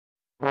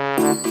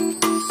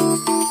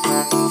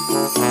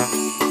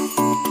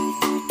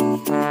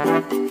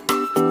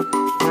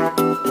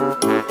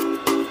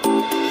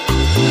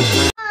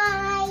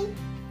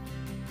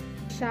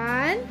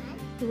Shaan,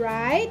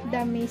 write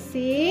the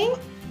missing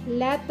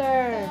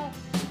letter.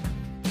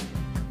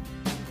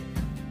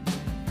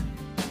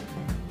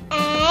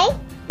 A,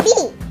 B.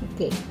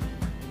 Okay.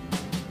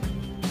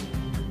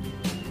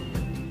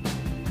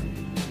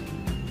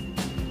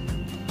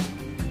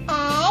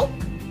 A,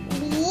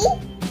 B,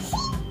 C,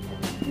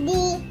 D.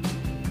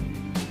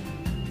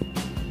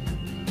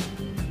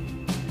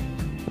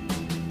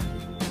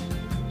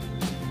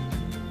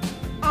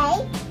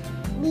 A,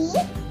 B,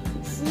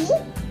 C,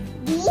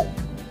 D,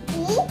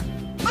 E,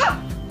 F.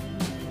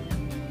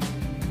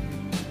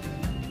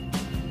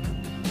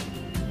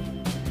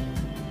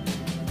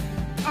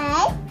 A,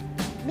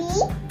 B,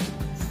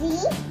 C,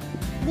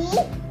 D,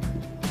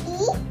 E,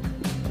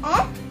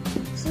 F,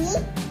 G,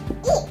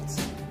 H.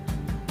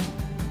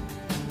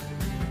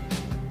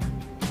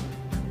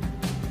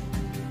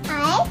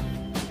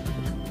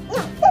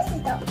 This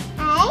is the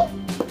A,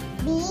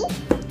 B,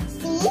 C,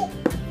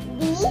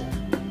 D,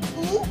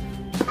 E,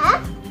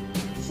 F,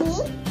 G,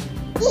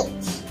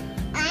 H.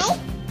 I,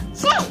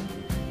 J.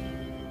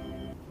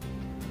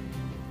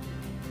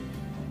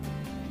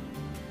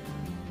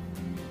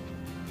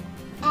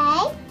 A,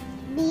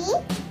 B,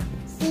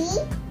 C,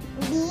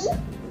 D,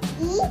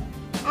 E,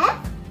 F,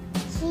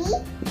 G,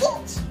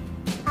 H.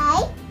 I,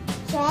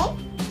 J,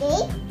 K,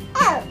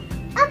 L.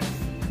 Up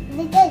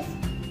with this.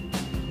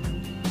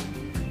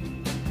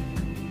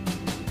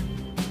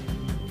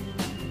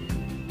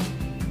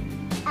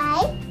 I,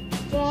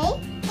 J,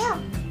 L.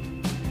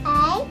 I,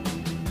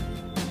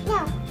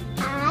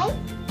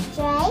 J,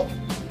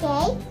 K,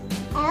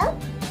 L,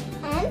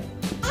 M, N.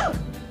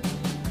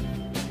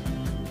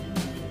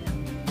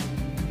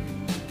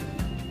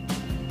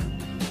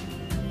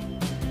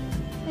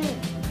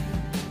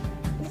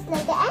 Just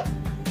like that.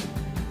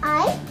 I,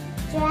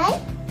 J,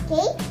 K,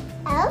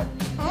 L,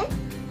 M,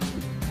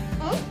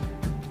 N,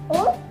 O,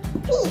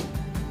 P.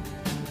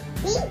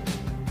 P.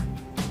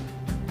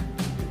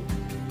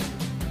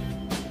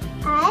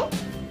 I,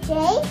 J,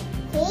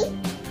 K,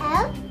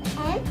 L,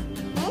 M,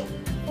 N,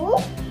 O,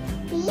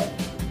 P,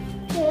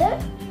 Q,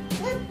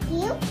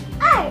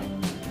 R.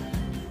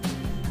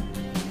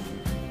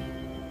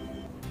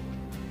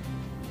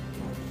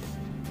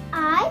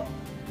 I,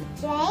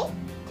 J,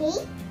 K,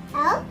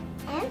 L,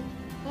 M,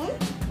 N,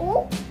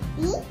 O, P,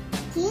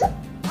 Q,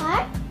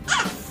 R,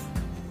 S.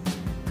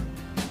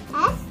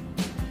 S,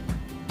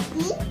 T,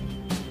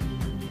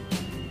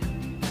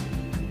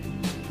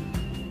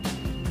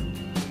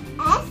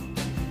 S,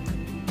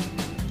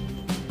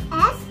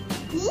 S,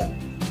 T,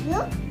 U,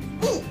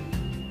 V.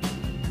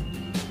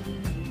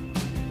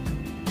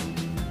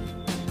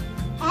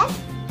 S,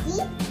 T,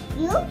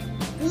 U,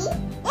 V,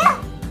 L.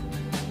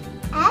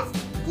 S,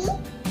 T,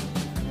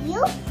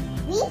 U,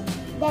 V,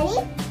 W,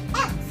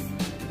 X.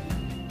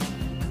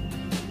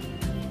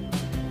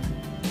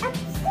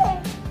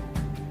 Upstairs.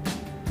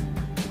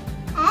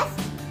 S,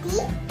 T,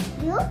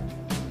 U,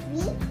 V,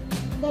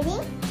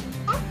 W,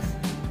 X,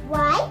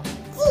 Y,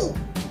 Z.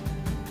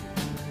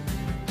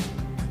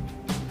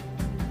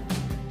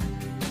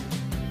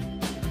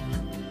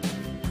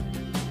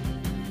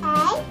 A,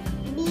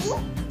 B,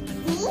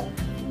 C,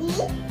 D,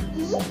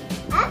 E,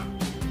 F,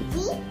 G,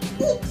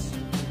 H.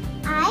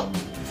 I,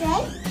 J,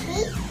 K,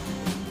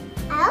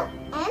 L,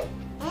 M,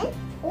 N,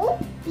 O,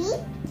 P,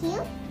 Q,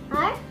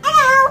 R,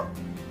 L.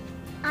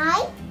 I,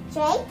 J,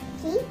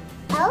 K,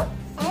 L,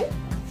 M,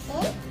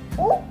 N,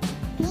 O,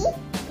 P,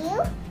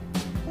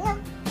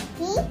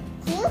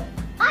 Q,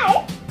 R,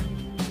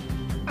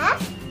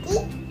 S, T,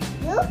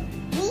 U,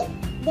 V,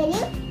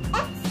 W,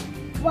 X,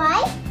 Y,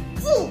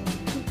 Z.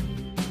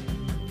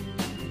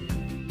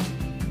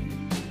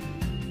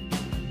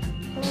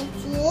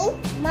 Missing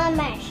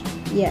numbers.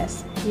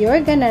 Yes,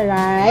 you're gonna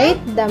write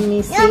the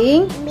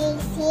missing.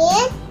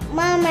 Missing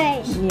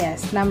numbers.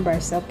 Yes,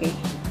 numbers. Okay.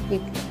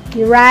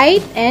 You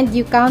write and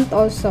you count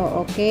also.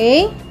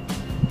 Okay.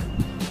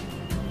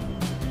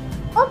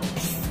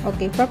 Oops.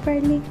 Okay,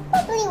 properly.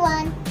 Only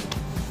one.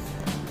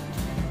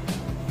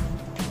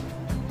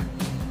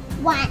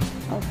 One.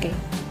 Okay.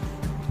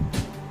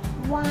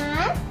 1,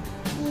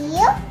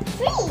 2,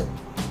 3.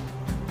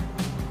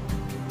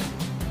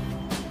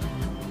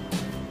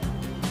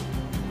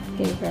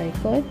 Okay, very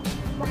good.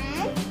 1,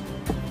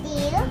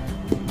 2,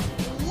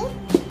 3,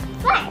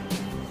 4.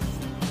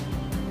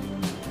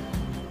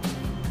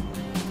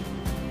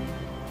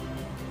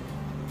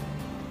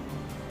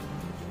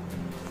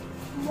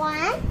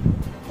 1,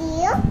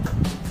 2,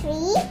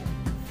 3,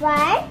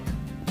 4,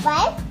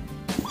 5,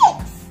 6.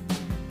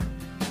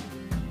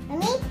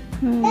 Mommy,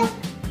 look.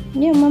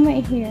 Yeah, Mama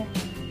is here.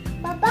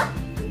 Papa,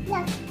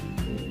 look.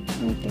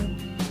 Okay.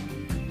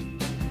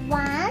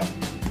 1,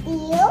 2,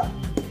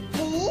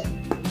 3,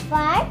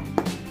 4,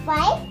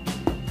 5,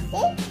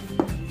 6,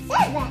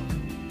 7.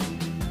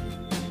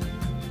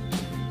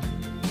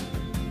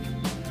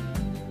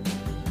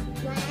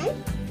 1,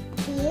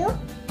 2,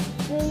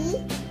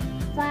 3,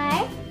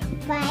 4,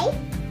 5,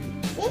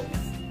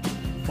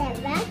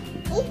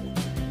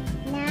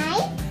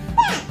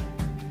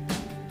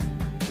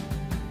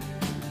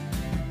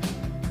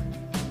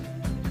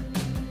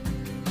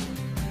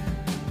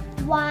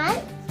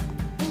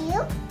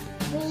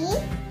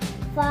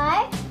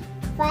 4,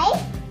 5,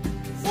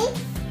 6,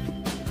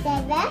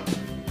 7,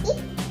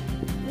 8,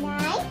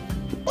 9,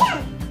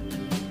 10.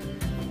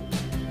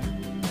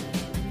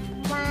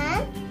 1,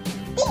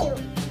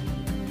 2.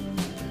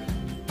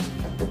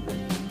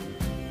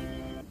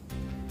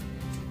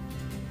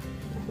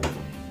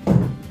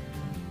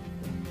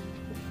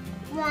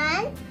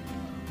 1,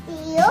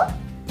 2,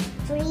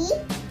 3,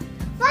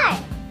 4.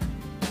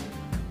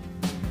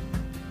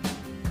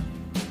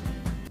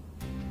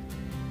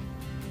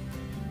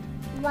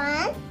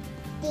 1,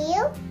 2,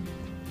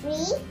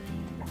 3,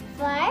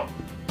 4,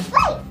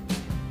 5.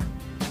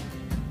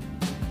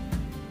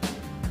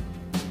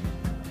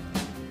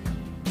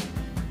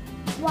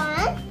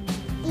 1,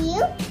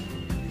 2,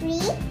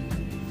 3,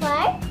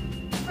 4,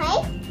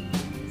 5,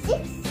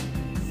 6,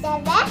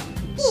 7,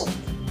 8.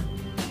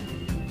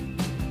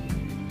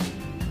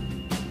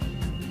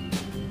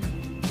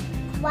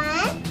 1,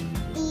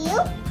 2,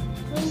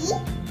 3,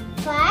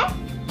 4,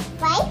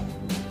 5,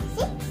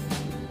 6,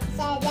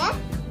 7,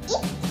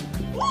 8,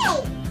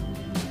 9.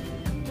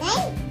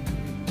 9.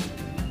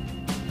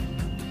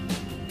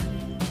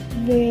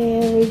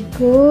 Very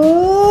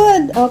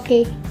good.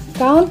 Okay,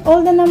 count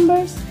all the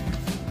numbers.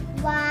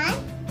 1,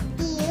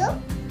 2,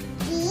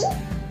 3,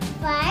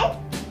 4,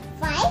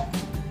 5,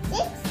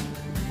 6,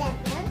 7,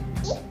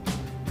 8,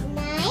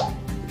 9,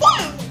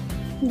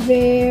 10.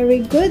 Very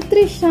good,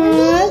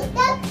 3shaan.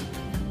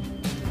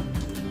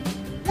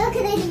 Look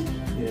at it.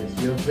 Yes,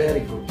 you're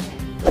very good.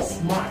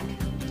 Smart.